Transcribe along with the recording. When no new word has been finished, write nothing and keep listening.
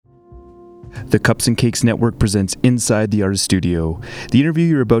The Cups and Cakes Network presents Inside the Artist Studio. The interview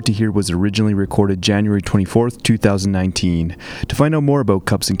you're about to hear was originally recorded January 24th, 2019. To find out more about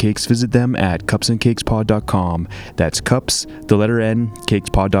Cups and Cakes, visit them at cupsandcakespod.com. That's cups, the letter N,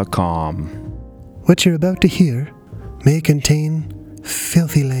 cakespod.com. What you're about to hear may contain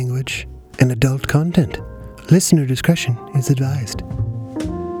filthy language and adult content. Listener discretion is advised.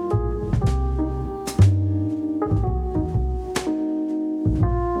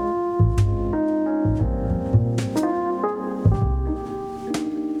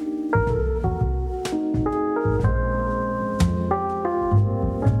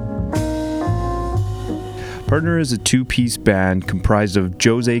 Partner is a two-piece band comprised of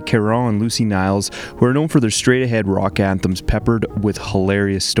Jose Caron and Lucy Niles, who are known for their straight-ahead rock anthems peppered with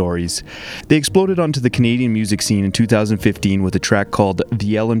hilarious stories. They exploded onto the Canadian music scene in 2015 with a track called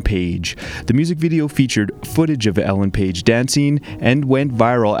The Ellen Page. The music video featured footage of Ellen Page dancing and went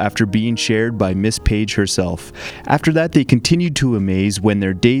viral after being shared by Miss Page herself. After that, they continued to amaze when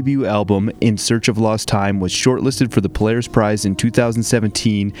their debut album, In Search of Lost Time, was shortlisted for the Polaris Prize in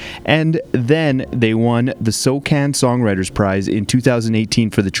 2017, and then they won the SoCan Songwriters Prize in 2018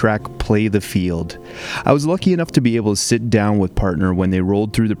 for the track Play the Field. I was lucky enough to be able to sit down with Partner when they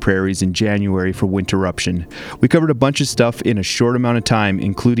rolled through the prairies in January for Winterruption. We covered a bunch of stuff in a short amount of time,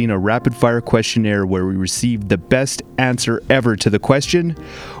 including a rapid-fire questionnaire where we received the best answer ever to the question,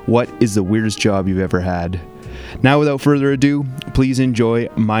 what is the weirdest job you've ever had? Now, without further ado, please enjoy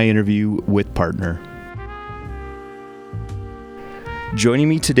my interview with Partner. Joining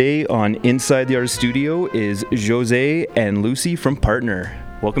me today on Inside the Artist Studio is Jose and Lucy from Partner.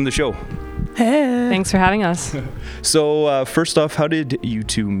 Welcome to the show. Hey. Thanks for having us. So, first off, how did you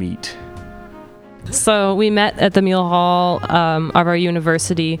two meet? So we met at the Meal Hall of our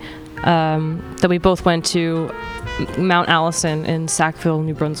university that we both went to, Mount Allison in Sackville,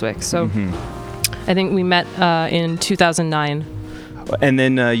 New Brunswick. So I think we met in 2009. And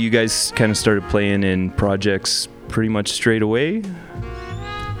then you guys kind of started playing in projects pretty much straight away?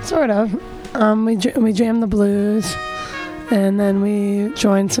 Sort of. We jammed the blues, and then we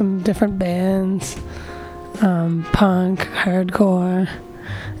joined some different bands, punk, hardcore,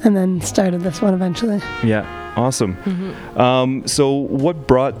 and then started this one eventually. Yeah, awesome. So what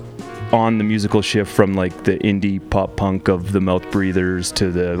brought on the musical shift from like the indie pop punk of the Mouth Breathers to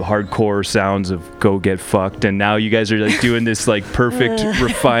the hardcore sounds of Go Get Fucked, and now you guys are like doing this like perfect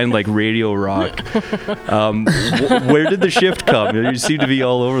refined like radio rock? Where did the shift come? You seem to be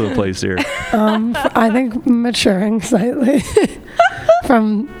all over the place here. I think maturing slightly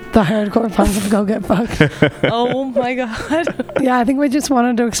from the hardcore punk of Go Get Fucked. Oh my god. Yeah, I think we just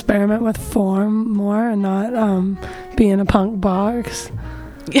wanted to experiment with form more and not be in a punk box.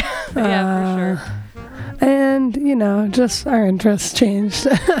 Yeah, for sure. And, you know, just our interests changed.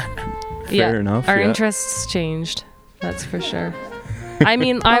 Fair enough. Our interests changed. That's for sure. I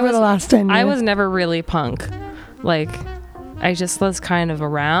mean, I the last 10 years. I was never really punk. Like, I just was kind of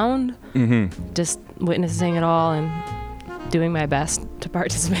around, just witnessing it all and doing my best to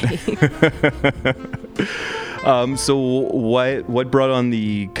participate. So what brought on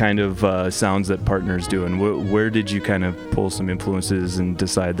the kind of sounds that Partner's doing? Where did you kind of pull some influences and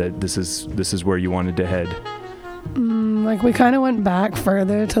decide that this is where you wanted to head? Like we kind of went back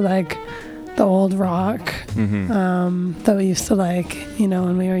further to like the old rock that we used to like, you know,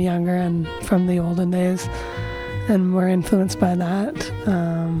 when we were younger and from the olden days, and we're influenced by that,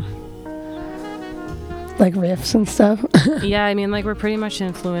 like riffs and stuff. Yeah, I mean, like we're pretty much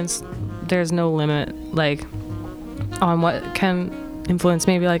influenced. There's no limit, like, on what can influence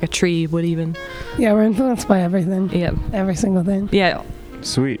maybe like a tree would even. Yeah, we're influenced by everything. Yeah. Every single thing. Yeah.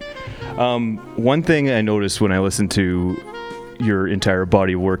 Sweet. One thing I noticed when I listened to your entire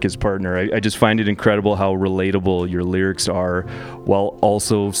body of work as Partner, I just find it incredible how relatable your lyrics are, while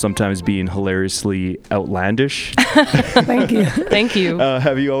also sometimes being hilariously outlandish. Thank you. Thank you.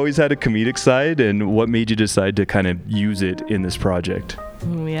 Have you always had a comedic side, and what made you decide to kind of use it in this project?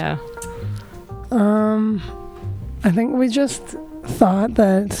 Yeah. I think we just thought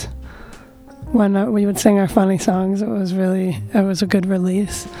that when we would sing our funny songs, it was a good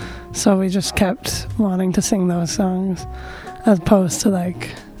release. So we just kept wanting to sing those songs, as opposed to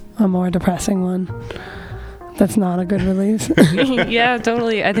like a more depressing one that's not a good release. Yeah,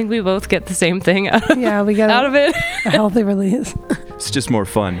 totally. I think we both get the same thing we get out of it. A healthy release. It's just more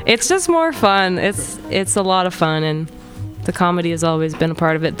fun. It's just more fun. It's a lot of fun, and the comedy has always been a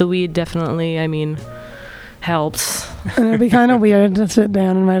part of it. The weed definitely, I mean, helps. And it'd be kind of weird to sit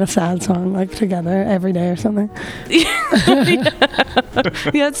down and write a sad song like together every day or something.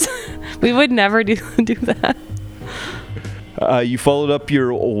 Yes, we would never do that. You followed up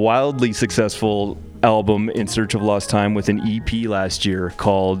your wildly successful album In Search of Lost Time with an EP last year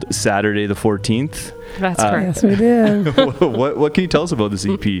called Saturday the 14th. That's correct. Yes, we did. What can you tell us about this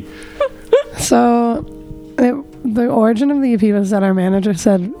EP? So, the origin of the EP was that our manager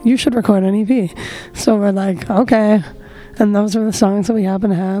said, you should record an EP. So we're like, okay. And those were the songs that we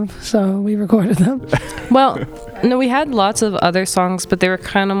happened to have. So we recorded them. Well, no, we had lots of other songs, but they were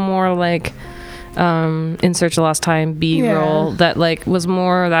kind of more like In Search of Lost Time, B-roll, that like was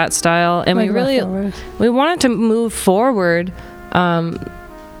more that style. And Like we wanted to move forward,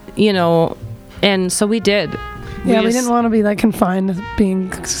 you know, and so we did. We just- didn't want to be like confined to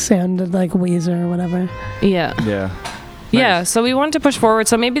being sounded like Weezer or whatever. Yeah. Yeah. Yeah, Nice. so we wanted to push forward.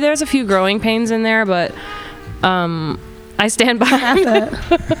 So maybe there's a few growing pains in there, but I stand behind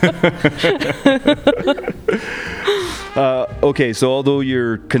That's it. Okay, so although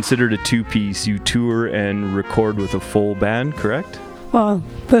you're considered a two-piece, you tour and record with a full band, correct? Well,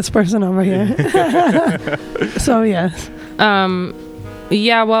 this person over here. So yes.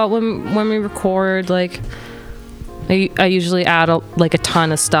 Yeah, well, when we record, like, I usually add a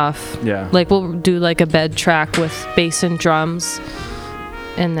ton of stuff. Yeah. Like, we'll do like a bed track with bass and drums,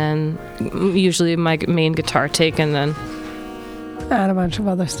 and then usually my main guitar take, and then Add a bunch of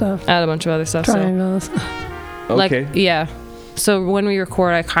other stuff. add a bunch of other stuff. So, Triangles. like, Okay. yeah. So when we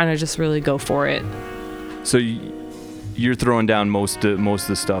record, I kind of just really go for it. So you're throwing down most of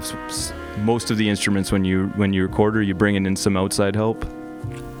the stuff, most of the instruments when you record, or are you bringing in some outside help?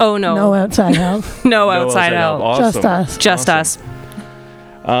 Oh no, No outside help. no outside help. Awesome. Just us. Just us.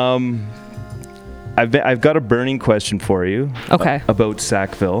 I've got a burning question for you. Okay. About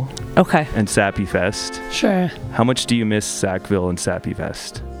Sackville Okay. and Sappy Fest. Sure. How much do you miss Sackville and Sappy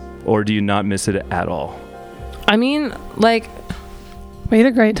Fest, or do you not miss it at all? I mean, like, We had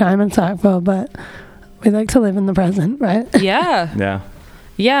a great time in Sackville, but we like to live in the present, right? yeah, Yeah.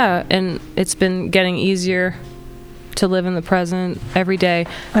 yeah, and it's been getting easier to live in the present every day.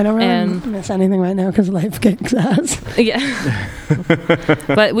 I don't really And- miss anything right now because life kicks ass. Yeah.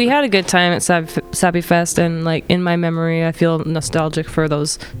 But we had a good time at Sappy Fest, and like in my memory, I feel nostalgic for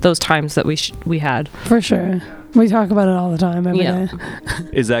those times that we had. For sure. We talk about it all the time every day. Yeah.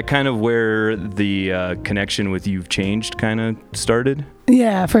 Is that kind of where the connection with You've Changed kind of started?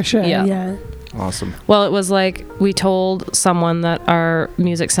 Yeah, for sure. Yeah. Yeah. Awesome. Well, it was like we told someone that our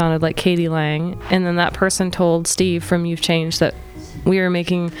music sounded like Katie Lang, and then that person told Steve from You've Changed that we were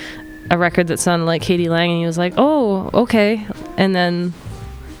making a record that sounded like Katie Lang, and he was like, "Oh, okay." And then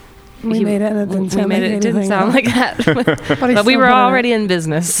We made it and it didn't sound like it didn't anything sound else. like that. But, he But we still were put it already in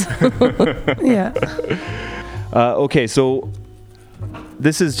business. out. Yeah. Okay, so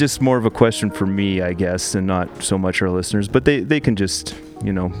this is just more of a question for me, I guess, and not so much our listeners, but they can just,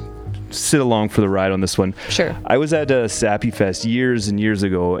 sit along for the ride on this one. Sure. I was at a Sappy Fest years and years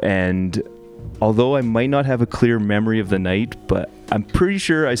ago, and although I might not have a clear memory of the night, but I'm pretty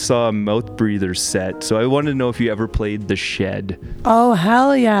sure I saw a Mouth Breather set. So I wanted to know if you ever played The Shed. Oh,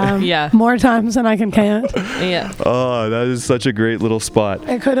 hell yeah. Yeah. More times than I can count. Yeah. Oh, that is such a great little spot.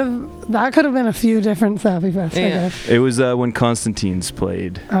 That could have been a few different Sappy Fests, I Yeah. guess. It was when Constantine's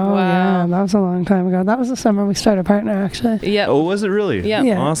played. Oh, Wow. yeah. That was a long time ago. That was the summer we started Partner, actually. Yeah. Oh, was it really? Yeah.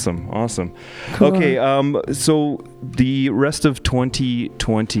 Yeah. Awesome. Cool. Okay, so the rest of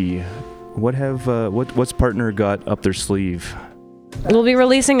 2020, what's Partner got up their sleeve? We'll be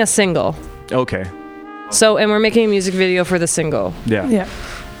releasing a single. Okay. So, and we're making a music video for the single. Yeah. Yeah.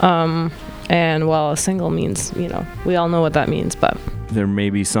 And while a single means, we all know what that means, but There may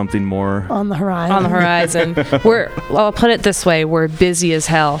be something more. On the horizon. on the horizon, I'll put it this way, we're busy as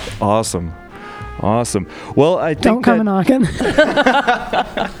hell. Awesome. Well, I think Don't come a knocking.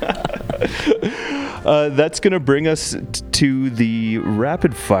 that's going to bring us to the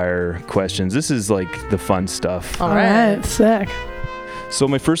rapid fire questions. This is like the fun stuff. All All right. right. Sick. So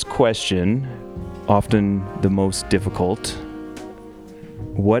my first question, often the most difficult.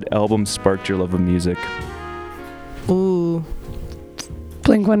 What album sparked your love of music? Ooh,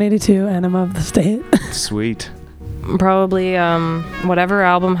 Blink-182, Enema of the State. Sweet. probably whatever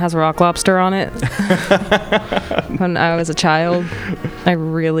album has Rock Lobster on it. When I was a child, I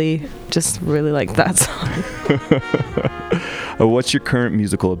really liked that song. What's your current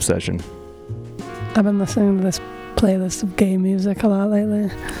musical obsession? I've been listening to this playlist of gay music a lot lately.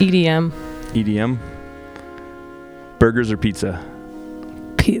 EDM. EDM? Burgers or pizza?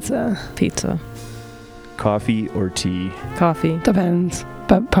 Pizza. Coffee or tea? Coffee. Depends,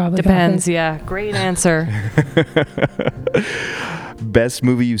 but probably Depends, coffee. yeah. Great answer. Best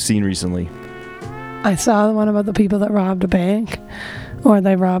movie you've seen recently? I saw the one about the people that robbed a bank, or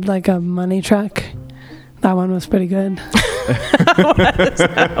they robbed like a money truck. That one was pretty good.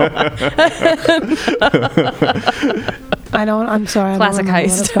 I'm sorry. Classic I don't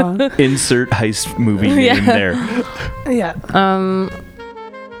heist. remember what Insert heist movie name there. it's called. Yeah.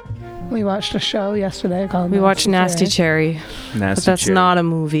 We watched a show yesterday called We watched Nasty Cherry, but Nasty that's Cherry. not a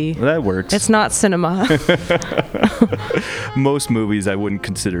movie. Well, that works. It's not cinema. Most movies I wouldn't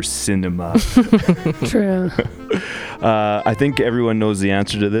consider cinema. True. I think everyone knows the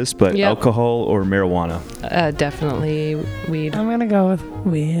answer to this, but Yep. alcohol or marijuana? Definitely weed. I'm gonna go with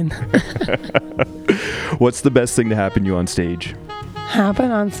weed. What's the best thing to happen to you on stage? Happen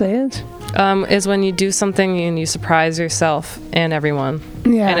on stage? Is when you do something and you surprise yourself and everyone,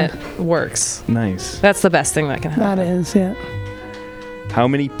 Yeah. and it works. Nice. That's the best thing that can happen. That is, yeah. How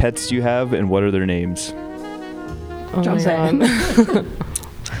many pets do you have, and what are their names? Oh my Jose.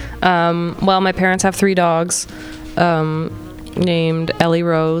 God. Well, my parents have 3 dogs, named Ellie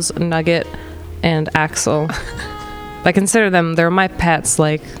Rose, Nugget, and Axel. I consider them, they're my pets,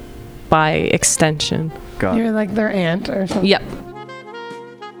 like, by extension. God. You're like their aunt or something. Yep.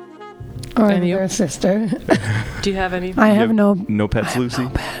 Or And you? their sister. Do you have any? I have Yep. no No pets, Lucy? no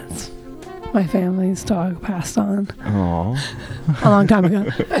pets. My family's dog passed on Aww. a long time ago.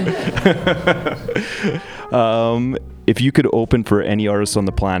 If you could open for any artist on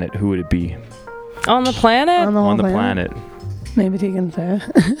the planet, who would it be? On the planet? On the, whole On the planet. Maybe Tegan and Sarah.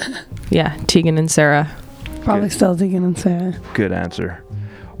 Yeah, Tegan and Sarah. Probably Good. still Tegan and Sarah. Good answer.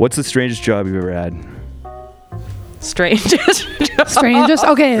 What's the strangest job you've ever had? Strangest. Strangest?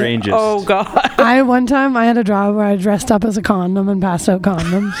 Okay. Strangest. Oh, God. One time I had a job where I dressed up as a condom and passed out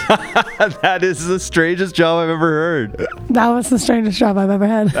condoms. That is the strangest job I've ever heard. That was the strangest job I've ever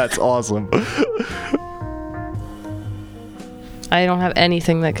had. That's awesome. I don't have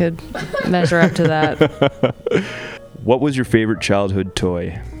anything that could measure up to that. What was your favorite childhood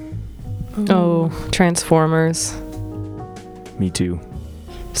toy? Oh, Transformers. Me too.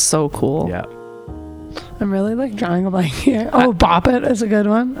 So cool. Yeah. I'm really like drawing a blank here. Oh, Bop It is a good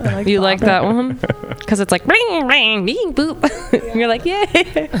one. I like You Bop like It. that one? Because it's like ring, ring, bing, boop. You're like,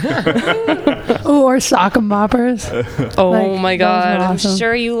 yay. Oh, or Sock 'em Boppers. Oh Like, my those were God. I'm awesome.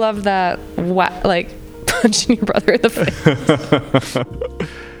 sure you love that. Like punching your brother in the face.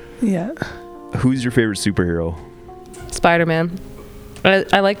 Yeah. Who's your favorite superhero? Spider-Man.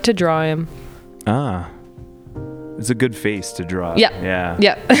 I like to draw him. Ah. It's a good face to draw. Yeah. Yeah.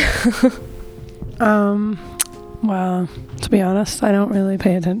 Yeah. Well, to be honest, I don't really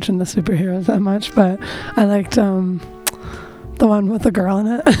pay attention to superheroes that much, but I liked the one with the girl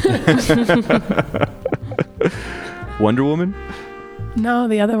in it. Wonder Woman? No,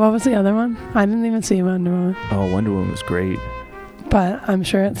 what was the other one? I didn't even see Wonder Woman, Oh, Wonder Woman was great. but I'm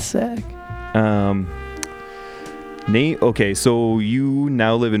sure it's sick. Nate, okay, so you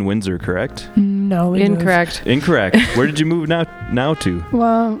now live in Windsor, correct? No, we moved. Incorrect. Incorrect. Where did you move now to?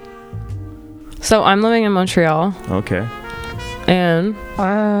 Well, So I'm living in Montreal, Okay. and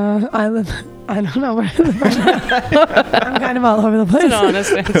I don't know where I live right now. I'm kind of all over the place. it's an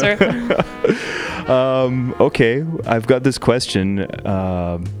honest answer. Okay, I've got this question.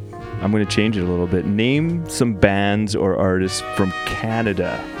 I'm going to change it a little bit. Name some bands or artists from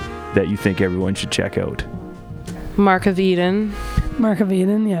Canada that you think everyone should check out. Mark of Eden. Mark of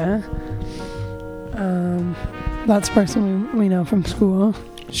Eden, yeah. That's a person we know from school.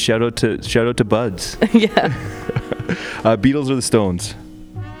 Shout out to Buds. Yeah. Beatles or the Stones?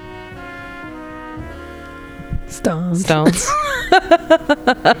 Stones. Stones.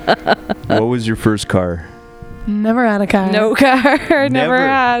 What was your first car? Never had a car. No car. Never Never.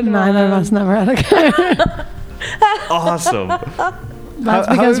 had Neither of one. us never had a car. Awesome. That's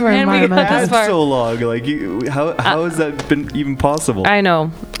because we're and we got That's this environmentalists. far. so long. Like, how has that been even possible? I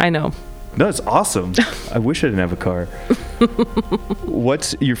know. No, it's awesome. I wish I didn't have a car.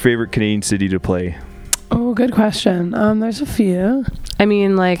 What's your favorite Canadian city to play? Oh, good question. There's a few. I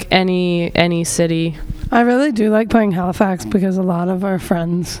mean, like any city. I really do like playing Halifax because a lot of our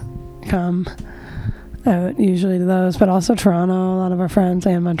friends come out usually to those, but also Toronto, a lot of our friends,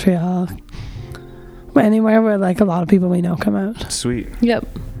 and Montreal. But anywhere where like a lot of people we know come out. Sweet. Yep.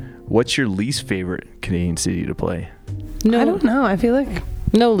 What's your least favorite Canadian city to play? No. I don't know. I feel like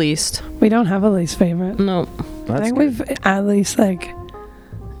No least. we don't have a least favorite. No. I think we've at least like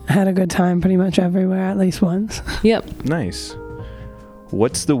had a good time pretty much everywhere at least once. Yep. Nice.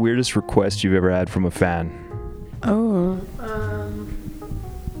 What's the weirdest request you've ever had from a fan? Oh.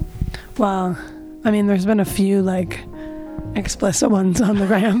 Well, I mean, there's been a few like explicit ones on the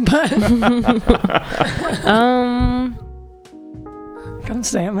gram, but Um. come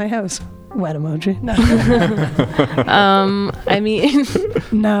stay at my house. Wet emoji. No. I mean,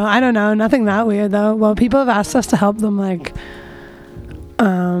 No, I don't know. Nothing that weird though. Well, people have asked us to help them like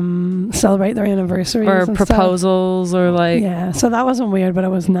celebrate their anniversaries or and proposals or stuff. like, Yeah, so that wasn't weird, but it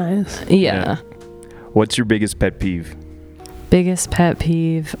was nice. yeah. What's your biggest pet peeve? Biggest pet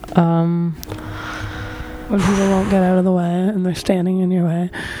peeve. When people won't get out of the way and they're standing in your way,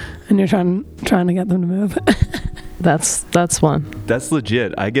 and you're trying to get them to move. That's one. That's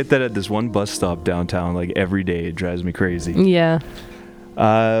legit. I get that at this one bus stop downtown like every day. It drives me crazy. Yeah.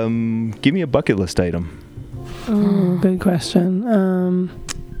 Give me a bucket list item. Oh, good question.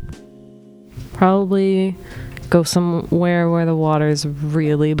 Probably go somewhere where the water's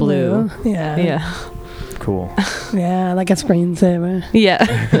really blue. Yeah. Yeah. Cool. Yeah, like a screensaver. Yeah.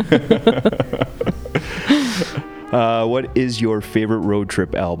 What is your favorite road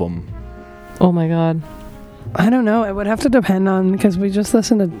trip album? Oh my God. I don't know. It would have to depend on, because we just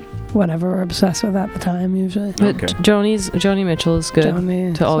listen to whatever we're obsessed with at the time usually. But Okay. Joni Mitchell is good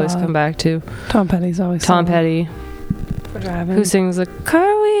Joni, to always solid. come back to. Tom Petty's always Tom solid Petty, for driving. who sings the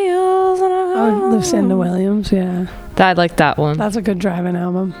car wheels on a Oh, Lucinda Williams. Yeah, I like that one. that's a good driving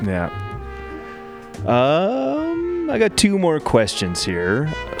album. Yeah. I got two more questions here.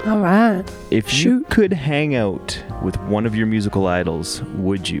 All right. If you Shoot. could hang out with one of your musical idols,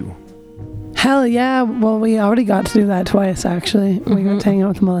 would you? Hell yeah. Well, we already got to do that twice, actually. We got to hang out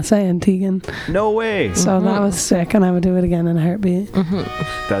with Melissa and Tegan. No way. So that was sick, and I would do it again in a heartbeat.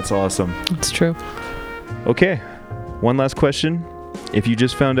 That's awesome. It's true. Okay. One last question. If you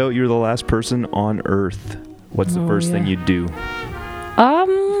just found out you're the last person on Earth, what's the first thing yeah. you'd do?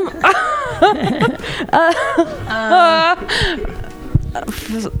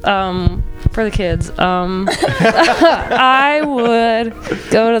 For the kids, I would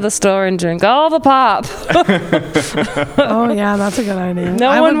go to the store and drink all the pop. Oh, yeah, that's a good idea.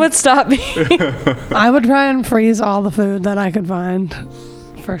 No one would stop me. I would try and freeze all the food that I could find,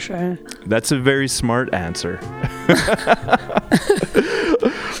 for sure. That's a very smart answer.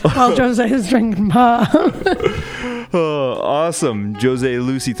 While Jose is drinking pop. Oh, awesome. Jose,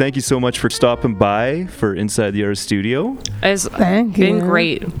 Lucy, thank you so much for stopping by for Inside the Artist Studio. It's Thank been you.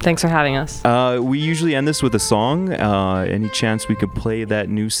 great. Thanks for having us. We usually end this with a song. Any chance we could play that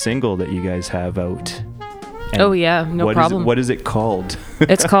new single that you guys have out? And Oh yeah, no what is problem. what is it called?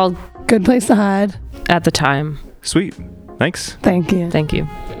 It's called Good place to hide. At the Time. Sweet. Thanks. Thank you. Thank you.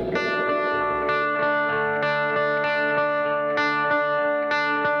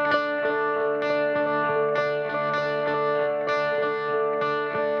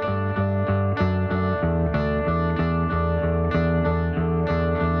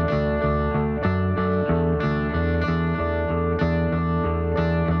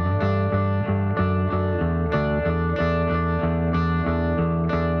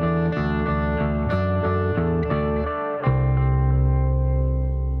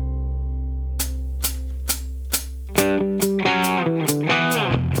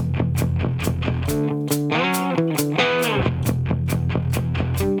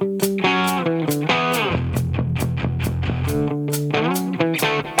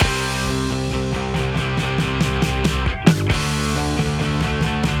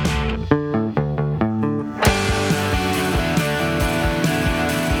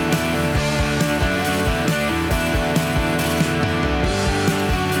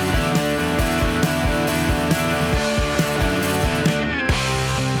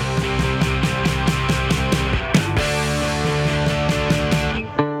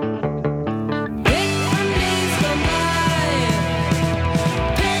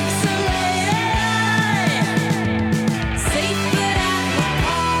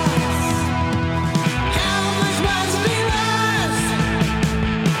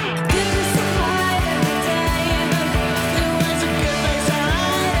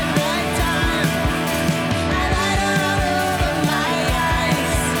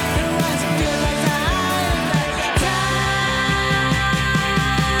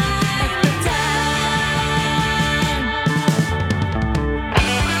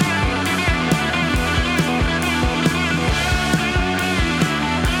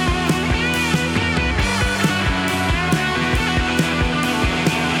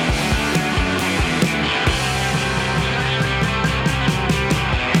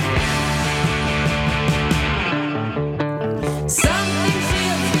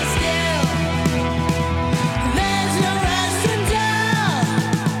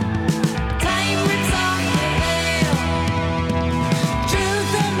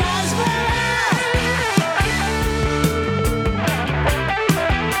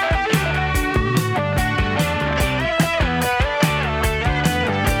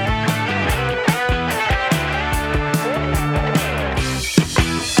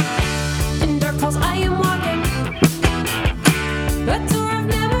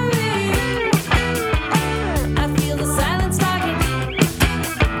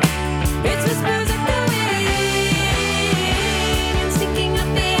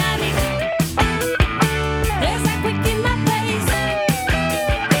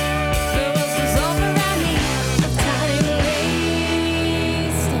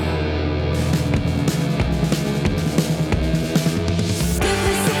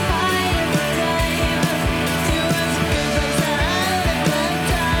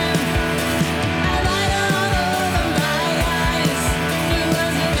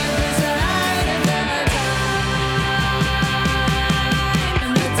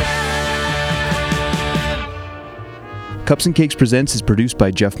 Cups and Cakes Presents is produced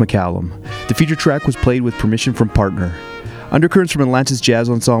by Jeff McCallum. The feature track was played with permission from Partner. Undercurrents from Atlantis Jazz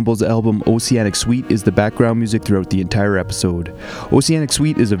Ensemble's album Oceanic Suite is the background music throughout the entire episode. Oceanic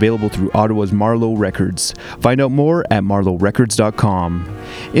Suite is available through Ottawa's Marlowe Records. Find out more at marlowerecords.com.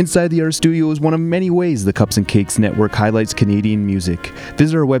 Inside the Art Studio is one of many ways the Cups and Cakes Network highlights Canadian music.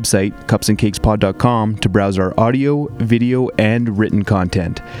 Visit our website, cupsandcakespod.com, to browse our audio, video, and written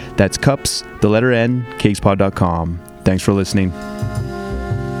content. That's cups, the letter N, cakespod.com. Thanks for listening.